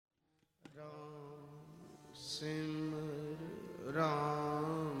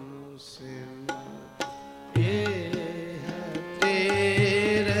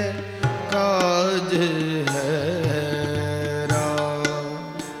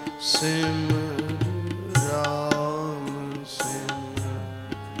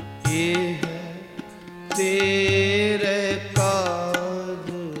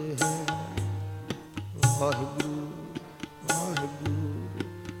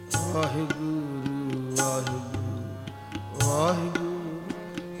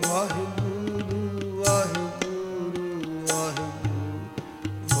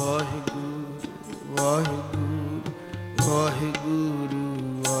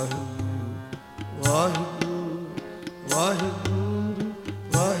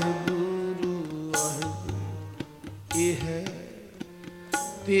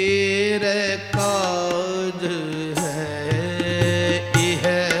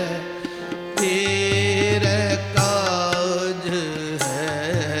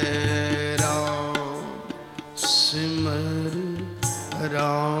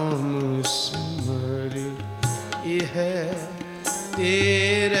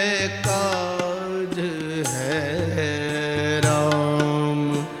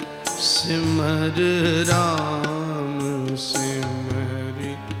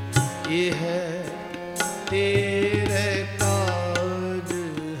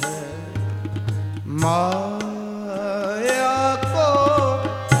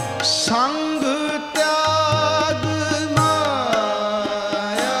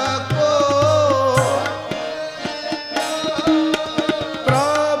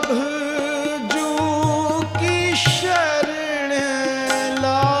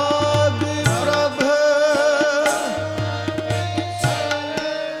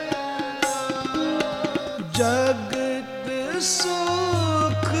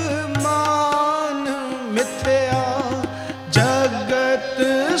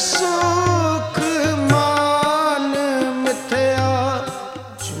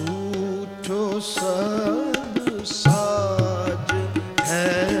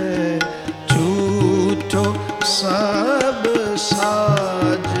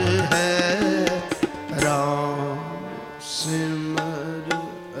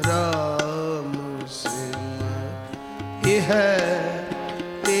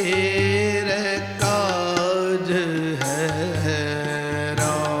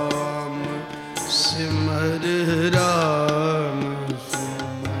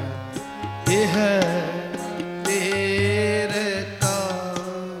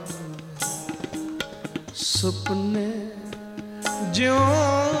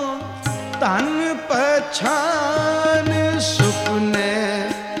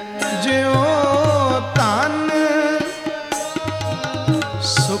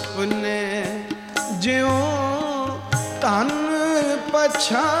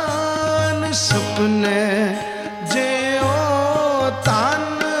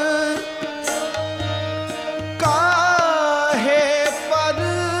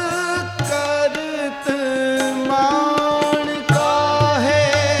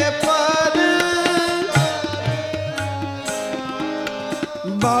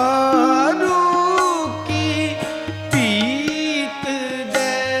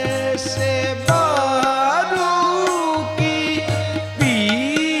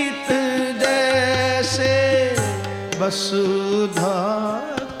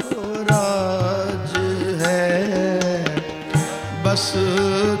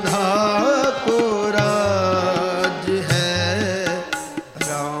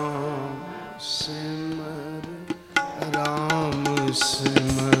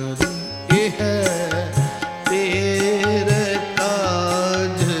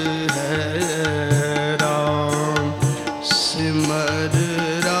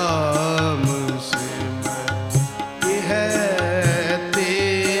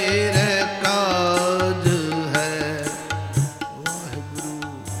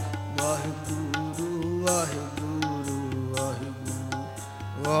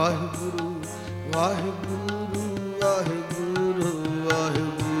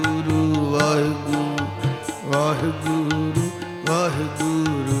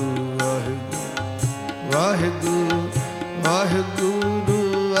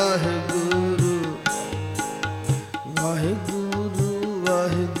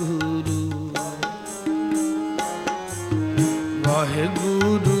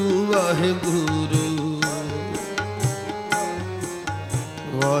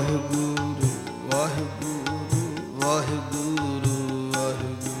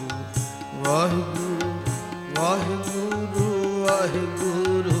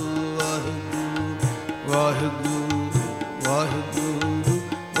ਵਾਹਿਗੁਰੂ ਵਾਹਿਗੁਰੂ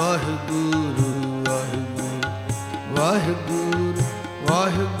ਵਾਹਿਗੁਰੂ ਵਾਹਿਗੁਰੂ ਵਾਹਿਗੁਰੂ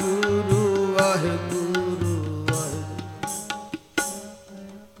ਵਾਹਿਗੁਰੂ ਵਾਹਿਗੁਰੂ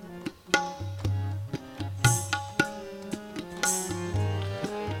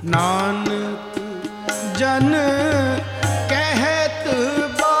ਨਾਨਕ ਜਨ ਕਹਿਤ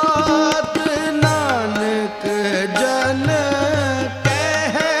ਬਾਤ ਨਾਨਕ ਜਨ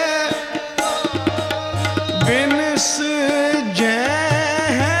ਕਹਿ ਬਿਨਸ ਜੈ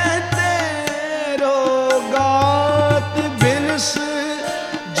ਤੇਰੋ ਗਾਤ ਬਿਨਸ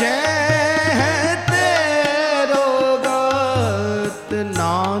ਜੈ ਤੇਰੋ ਗਾਤ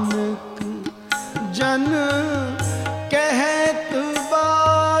ਨਾਨਕ ਜਨ ਕਹਿਤ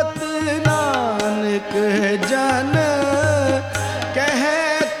ਬਾਤ ਨਾਨਕ ਜਨ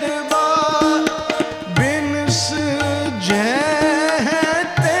ਕਹਿਤ ਬਾਤ ਬਿਨਸ ਜੈ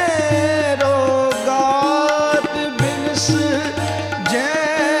ਤੇਰੋ ਗਾਤ ਬਿਨਸ ਜੈ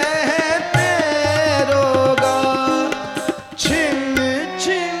ਤੇਰੋ ਗਾਤ ਛਿਨ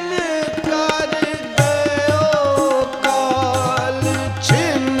ਛਿਨ ਕਰ ਗਇਓ ਕਾਲ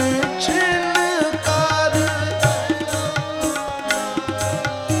ਛਿਨ ਛਿਨ ਕਰ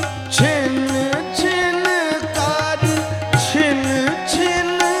ਛਿਨ ਛਿਨ ਕਰ ਛਿਨ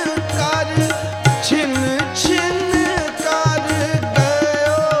ਛਿਨ ਕਰ ਛਿਨ ਛਿਨ ਕਰ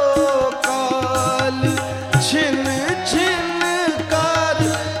ਗਇਓ ਕਾਲ ਛਿਨ ਛਿਨ ਕਰ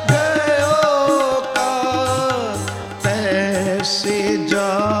ਗਇਓ ਕਾਲ ਤੈਸੇ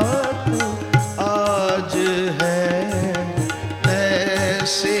ਜਾਤ ਆਜ ਹੈ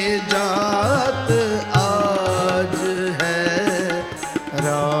ਤੈਸੇ ਜਾਤ ਆਜ ਹੈ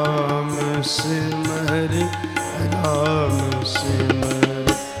ਰਾਮ ਸਿਮਰ ਰਾਮ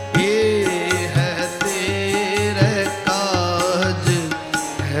ਸਿਮਰ ਇਹ ਹੈ ਤੇਰੇ ਕਾਜ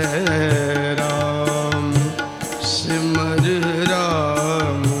ਹੈ ਰਾਮ ਸਿਮਰ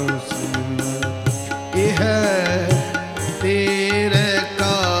ਰਾਮ ਸਿਮਰ ਇਹ ਹੈ ਤੇਰੇ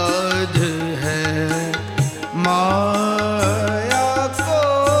ਕਾਜ ਹੈ ਮਾਇਆ ਕੋ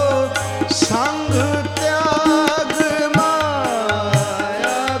ਸੰਗ त्याग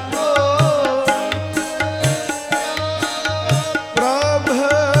माया को प्रभ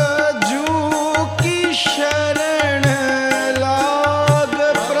जू की शरण लाग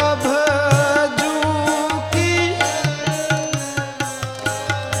प्रभ जू की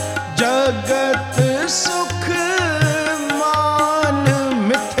जगत सुख मान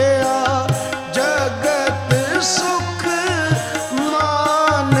मिथ्या जगत सुख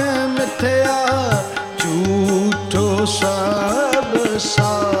मान मिथ्या झूठो सब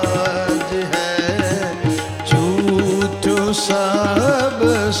साज है झूठो सब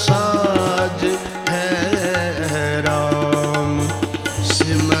साज है राम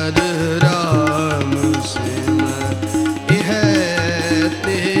सिमर राम सिमर यह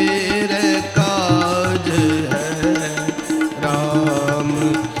तेरे काज है राम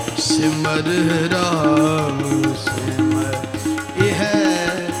सिमर राम सिमर यह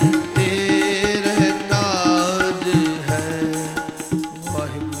तेरे काज है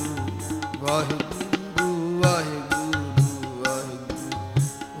वाहिगुरू वाहिगुरू वाहिगुरू वाहिगुरू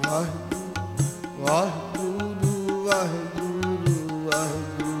वाहिगुरू वाहिगुरू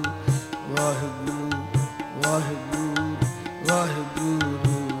वाहिगुरू वाहिगुरू वाहिगुरू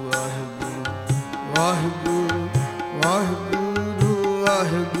वाहिगुरू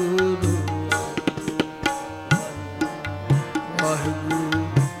वाहिगुरू वाहिगुरू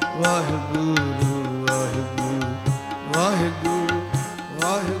वाहिगुरू